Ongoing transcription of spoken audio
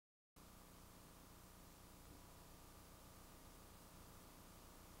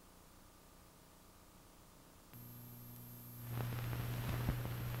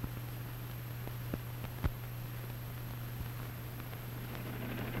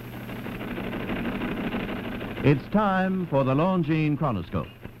It's time for the Longines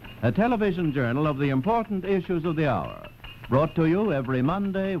Chronoscope, a television journal of the important issues of the hour, brought to you every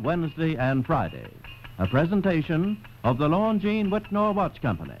Monday, Wednesday, and Friday. A presentation of the Longines Whitnor Watch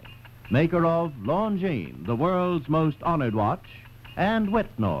Company, maker of Longines, the world's most honored watch, and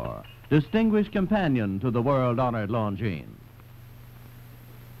Whitnor, distinguished companion to the world-honored Longines.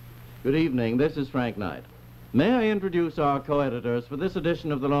 Good evening. This is Frank Knight. May I introduce our co-editors for this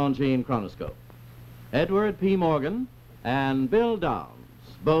edition of the Longines Chronoscope? Edward P. Morgan and Bill Downs,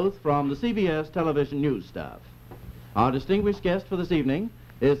 both from the CBS television news staff. Our distinguished guest for this evening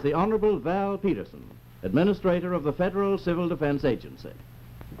is the Honorable Val Peterson, Administrator of the Federal Civil Defense Agency.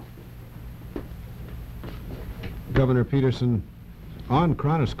 Governor Peterson, on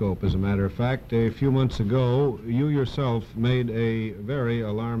Chronoscope, as a matter of fact, a few months ago, you yourself made a very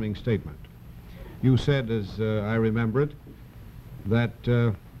alarming statement. You said, as I remember it,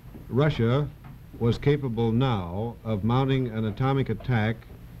 that Russia was capable now of mounting an atomic attack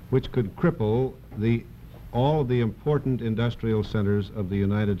which could cripple all of the important industrial centers of the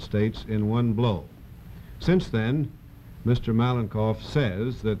United States in one blow. Since then, Mr. Malenkov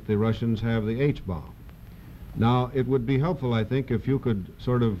says that the Russians have the H-bomb. Now, it would be helpful, I think, if you could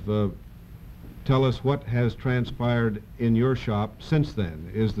sort of tell us what has transpired in your shop since then.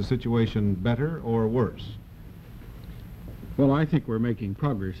 Is the situation better or worse? Well, I think we're making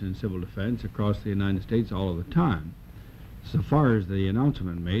progress in civil defense across the United States all of the time. So far as the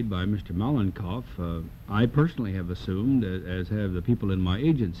announcement made by Mr. Malenkov, I personally have assumed, as have the people in my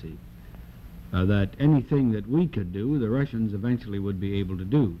agency, that anything that we could do, the Russians eventually would be able to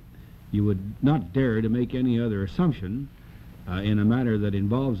do. You would not dare to make any other assumption in a matter that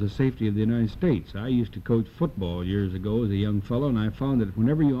involves the safety of the United States. I used to coach football years ago as a young fellow, and I found that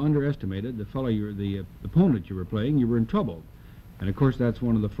whenever you underestimated the opponent you were playing, you were in trouble. And of course, that's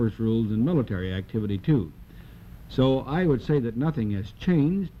one of the first rules in military activity too. So I would say that nothing has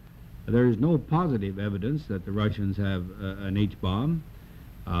changed. There is no positive evidence that the Russians have an H-bomb.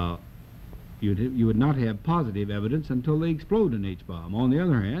 You would not have positive evidence until they explode an H-bomb. On the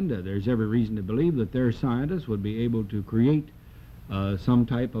other hand, there's every reason to believe that their scientists would be able to create some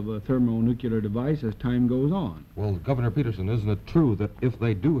type of a thermonuclear device as time goes on. Well, Governor Peterson, isn't it true that if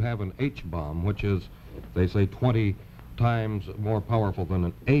they do have an H-bomb, which is, they say, 20 times more powerful than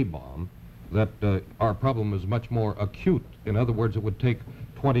an A-bomb, that our problem is much more acute? In other words, it would take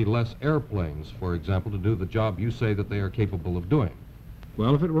 20 less airplanes, for example, to do the job you say that they are capable of doing.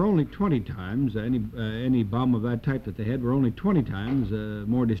 Well, if it were only 20 times, any bomb of that type that they had were only 20 times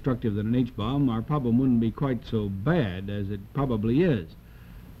more destructive than an H-bomb, our problem wouldn't be quite so bad as it probably is.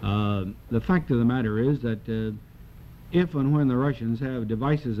 The fact of the matter is that if and when the Russians have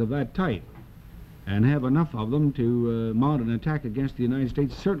devices of that type and have enough of them to mount an attack against the United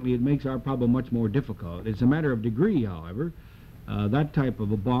States, certainly it makes our problem much more difficult. It's a matter of degree, however. That type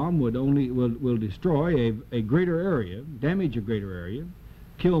of a bomb will destroy a greater area, damage a greater area,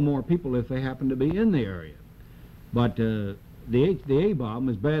 kill more people if they happen to be in the area. But the A-bomb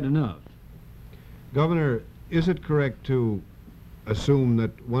is bad enough. Governor, is it correct to assume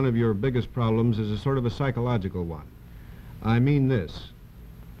that one of your biggest problems is a sort of a psychological one? I mean this.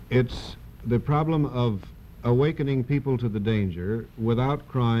 It's the problem of awakening people to the danger without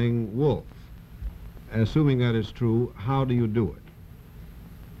crying wolf. Assuming that is true, how do you do it?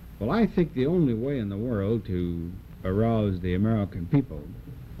 Well, I think the only way in the world to arouse the American people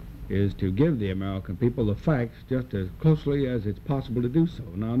is to give the American people the facts just as closely as it's possible to do so.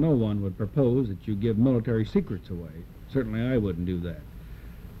 Now, no one would propose that you give military secrets away. Certainly I wouldn't do that.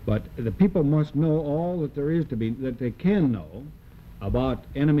 But the people must know all that there is to be, that they can know about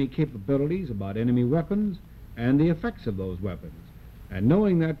enemy capabilities, about enemy weapons, and the effects of those weapons. And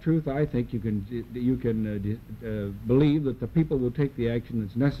knowing that truth, I think you can believe that the people will take the action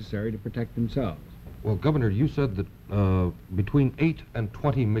that's necessary to protect themselves. Well, Governor, you said that between 8 and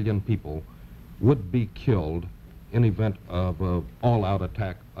 20 million people would be killed in event of an all-out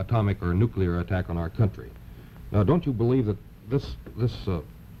attack, atomic or nuclear attack on our country. Now, don't you believe that this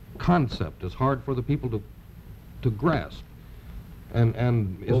concept is hard for the people to grasp? And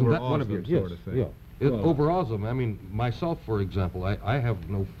isn't that one of your sort of thing? Yeah. Overall, I mean, myself, for example, I have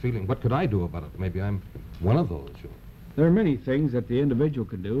no feeling. What could I do about it? Maybe I'm one of those. There are many things that the individual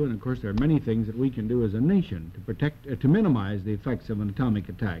can do, and of course there are many things that we can do as a nation to protect, to minimize the effects of an atomic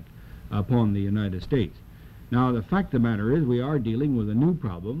attack upon the United States. Now, the fact of the matter is we are dealing with a new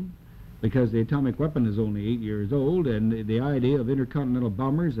problem because the atomic weapon is only 8 years old, and the idea of intercontinental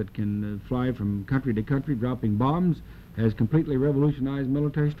bombers that can fly from country to country dropping bombs has completely revolutionized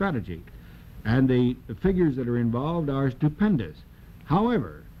military strategy. And the figures that are involved are stupendous.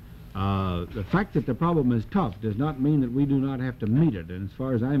 However, The fact that the problem is tough does not mean that we do not have to meet it. And as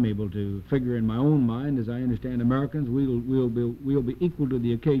far as I'm able to figure in my own mind, as I understand Americans, we'll be equal to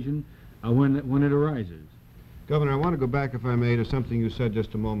the occasion when it arises. Governor, I want to go back, if I may, to something you said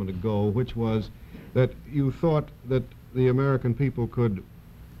just a moment ago, which was that you thought that the American people could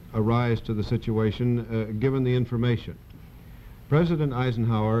arise to the situation given the information. President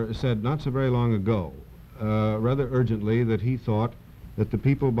Eisenhower said not so very long ago, rather urgently, that he thought that the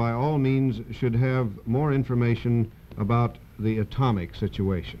people by all means should have more information about the atomic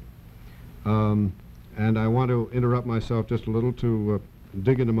situation. And I want to interrupt myself just a little to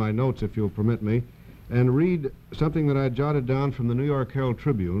dig into my notes, if you'll permit me, and read something that I jotted down from the New York Herald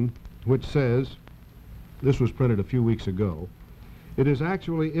Tribune, which says, this was printed a few weeks ago, "It is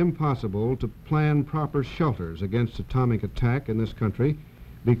actually impossible to plan proper shelters against atomic attack in this country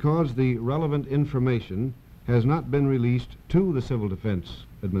because the relevant information has not been released to the Civil Defense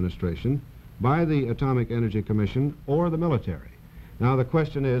Administration by the Atomic Energy Commission or the military." Now the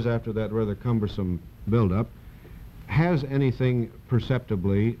question is, after that rather cumbersome build-up, has anything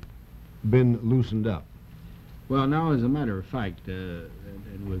perceptibly been loosened up? Well, now, as a matter of fact, and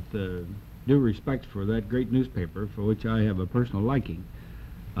with due respect for that great newspaper, for which I have a personal liking,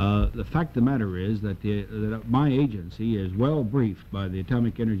 the fact of the matter is that, that my agency is well briefed by the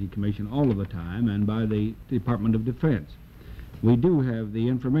Atomic Energy Commission all of the time and by the Department of Defense. We do have the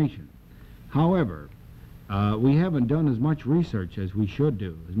information. However, we haven't done as much research as we should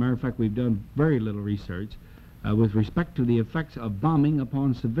do. As a matter of fact, we've done very little research with respect to the effects of bombing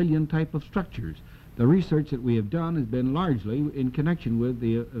upon civilian type of structures. The research that we have done has been largely in connection with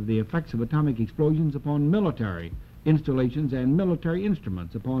the effects of atomic explosions upon military installations and military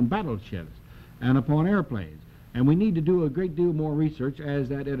instruments, upon battleships and upon airplanes. And we need to do a great deal more research, as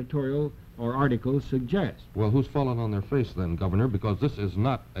that editorial or article suggests. Well, who's fallen on their face then, Governor? Because this is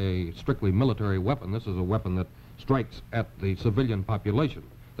not a strictly military weapon. This is a weapon that strikes at the civilian population.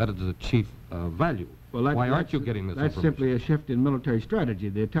 That is the chief value. Well, why aren't you getting this That's information? simply a shift in military strategy.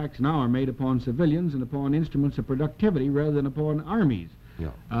 The attacks now are made upon civilians and upon instruments of productivity rather than upon armies.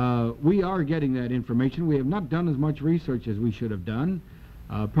 Yeah. We are getting that information. We have not done as much research as we should have done,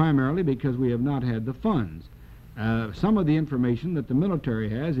 primarily because we have not had the funds. Some of the information that the military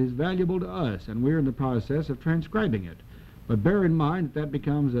has is valuable to us, and we're in the process of transcribing it. But bear in mind that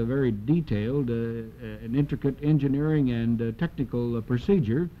becomes a very detailed and intricate engineering and technical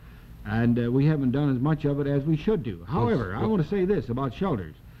procedure, and we haven't done as much of it as we should do. However, I want to say this about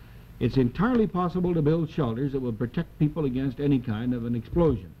shelters. It's entirely possible to build shelters that will protect people against any kind of an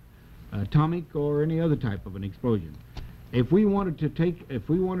explosion, atomic or any other type of an explosion. If we wanted to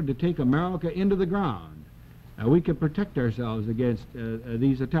take America into the ground, we could protect ourselves against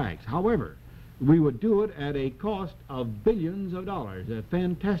these attacks. However, we would do it at a cost of billions of dollars, a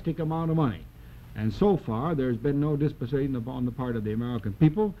fantastic amount of money. And so far, there's been no disposition upon the part of the American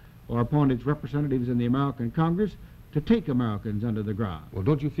people or upon its representatives in the American Congress to take Americans under the ground. Well,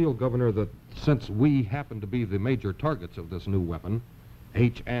 don't you feel, Governor, that since we happen to be the major targets of this new weapon,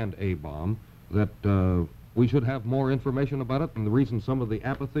 H and A bomb, that we should have more information about it? And the reason some of the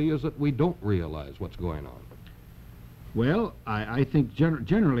apathy is that we don't realize what's going on. Well, I think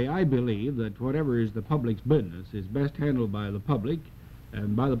generally I believe that whatever is the public's business is best handled by the public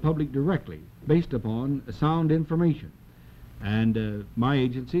and by the public directly, based upon sound information. And my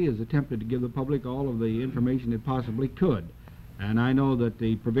agency has attempted to give the public all of the information it possibly could. And I know that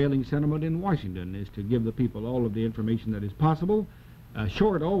the prevailing sentiment in Washington is to give the people all of the information that is possible,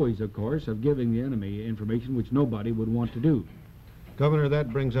 short always, of course, of giving the enemy information which nobody would want to do. Governor,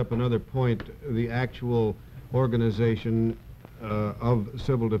 that brings up another point, the actual organization of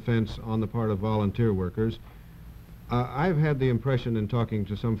civil defense on the part of volunteer workers. I've had the impression, in talking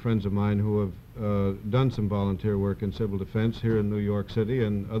to some friends of mine who have done some volunteer work in civil defense here in New York City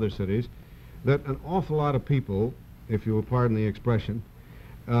and other cities, that an awful lot of people, if you will pardon the expression,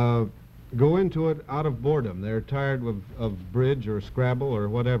 go into it out of boredom. They're tired of bridge or Scrabble or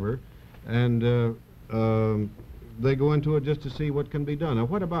whatever, and they go into it just to see what can be done. Now,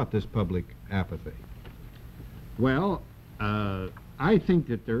 what about this public apathy? Well, I think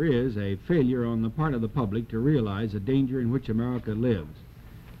that there is a failure on the part of the public to realize the danger in which America lives.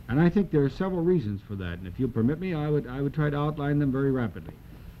 And I think there are several reasons for that. And if you'll permit me, I would try to outline them very rapidly.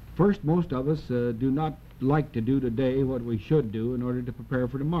 First, most of us do not like to do today what we should do in order to prepare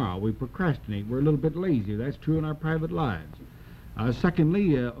for tomorrow. We procrastinate. We're a little bit lazy. That's true in our private lives.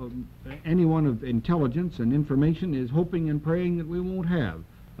 Secondly, anyone of intelligence and information is hoping and praying that we won't have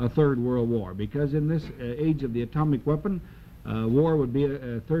a third world war, because in this age of the atomic weapon,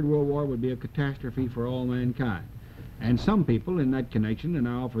 a third world war would be a catastrophe for all mankind. And some people in that connection, and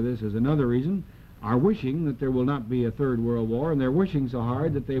I offer this as another reason, are wishing that there will not be a third world war, and they're wishing so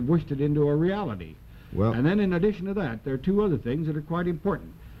hard that they've wished it into a reality. Well, And then in addition to that, there are two other things that are quite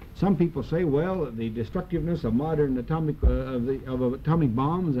important. Some people say, well, the destructiveness of modern atomic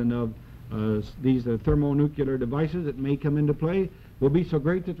bombs and of these thermonuclear devices that may come into play will be so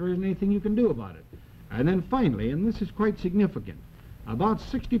great that there isn't anything you can do about it. And then finally, and this is quite significant, about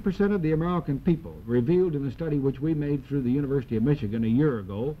 60% of the American people revealed in a study which we made through the University of Michigan a year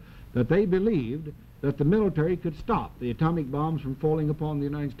ago that they believed that the military could stop the atomic bombs from falling upon the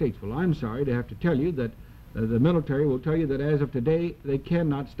United States. Well, I'm sorry to have to tell you that the military will tell you that as of today, they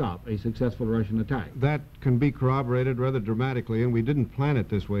cannot stop a successful Russian attack. that can be corroborated rather dramatically, and we didn't plan it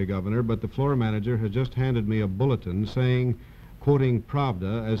this way, Governor, but the floor manager has just handed me a bulletin saying, quoting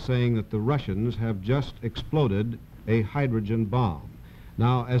Pravda, as saying that the Russians have just exploded a hydrogen bomb.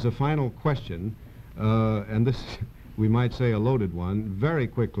 Now, as a final question, and this, we might say a loaded one, very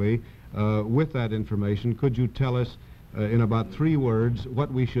quickly, with that information, could you tell us in about 3 words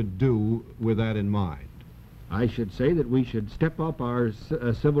what we should do with that in mind? I should say that we should step up our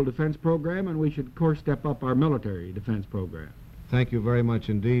civil defense program, and we should, of course, step up our military defense program. Thank you very much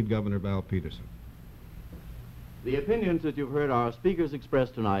indeed, Governor Val Peterson. The opinions that you've heard our speakers express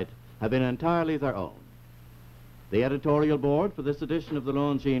tonight have been entirely their own. The editorial board for this edition of the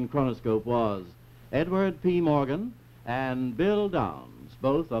Longines Chronoscope was Edward P. Morgan and Bill Downs,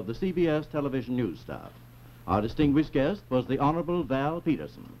 both of the CBS television news staff. Our distinguished guest was the Honorable Val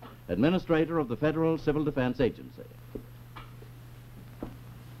Peterson, Administrator of the Federal Civil Defense Agency.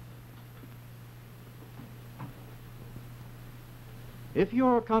 If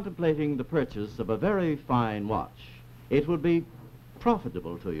you're contemplating the purchase of a very fine watch, it would be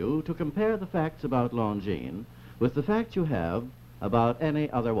profitable to you to compare the facts about Longines with the facts you have about any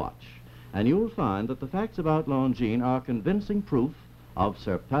other watch. And you'll find that the facts about Longines are convincing proof of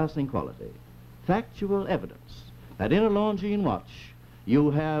surpassing quality. Factual evidence that in a Longines watch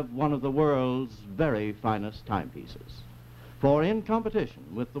you have one of the world's very finest timepieces. For in competition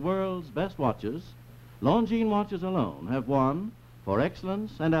with the world's best watches, Longines watches alone have won, for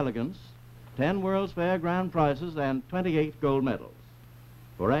excellence and elegance, 10 World's Fair grand prizes and 28 gold medals.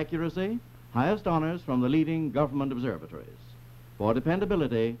 For accuracy, highest honors from the leading government observatories. For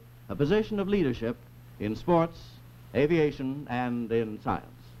dependability, a position of leadership in sports, aviation, and in science.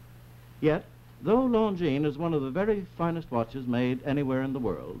 Yet, though Longines is one of the very finest watches made anywhere in the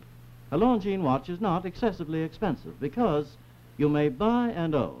world, a Longines watch is not excessively expensive because you may buy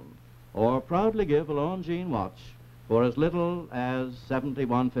and own or proudly give a Longines watch for as little as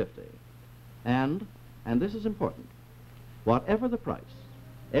 $71.50. And this is important, whatever the price,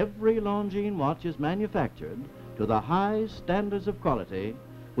 every Longines watch is manufactured to the high standards of quality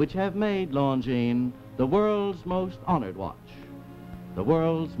which have made Longines the world's most honored watch, the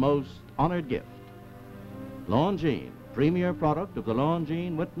world's most honored gift. Longines, premier product of the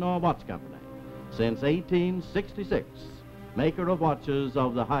Longines Whitnor Watch Company, since 1866, maker of watches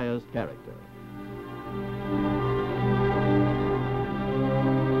of the highest character.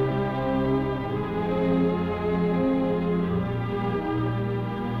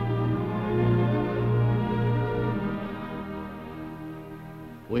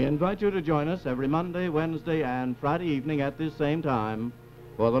 We invite you to join us every Monday, Wednesday, and Friday evening at this same time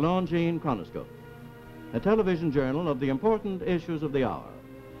for the Longines Chronoscope, a television journal of the important issues of the hour,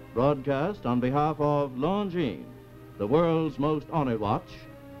 broadcast on behalf of Longines, the world's most honored watch,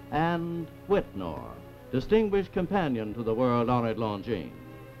 and Whitnor, distinguished companion to the world-honored Longines.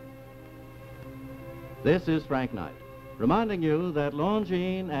 This is Frank Knight, reminding you that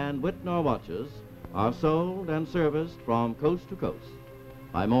Longines and Whitnor watches are sold and serviced from coast to coast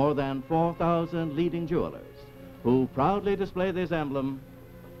by more than 4,000 leading jewelers who proudly display this emblem,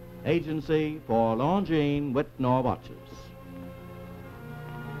 Agency for Longines Whitnor Watches.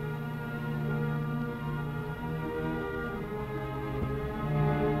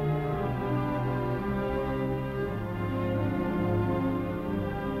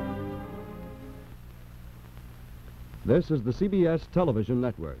 This is the CBS Television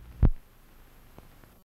Network.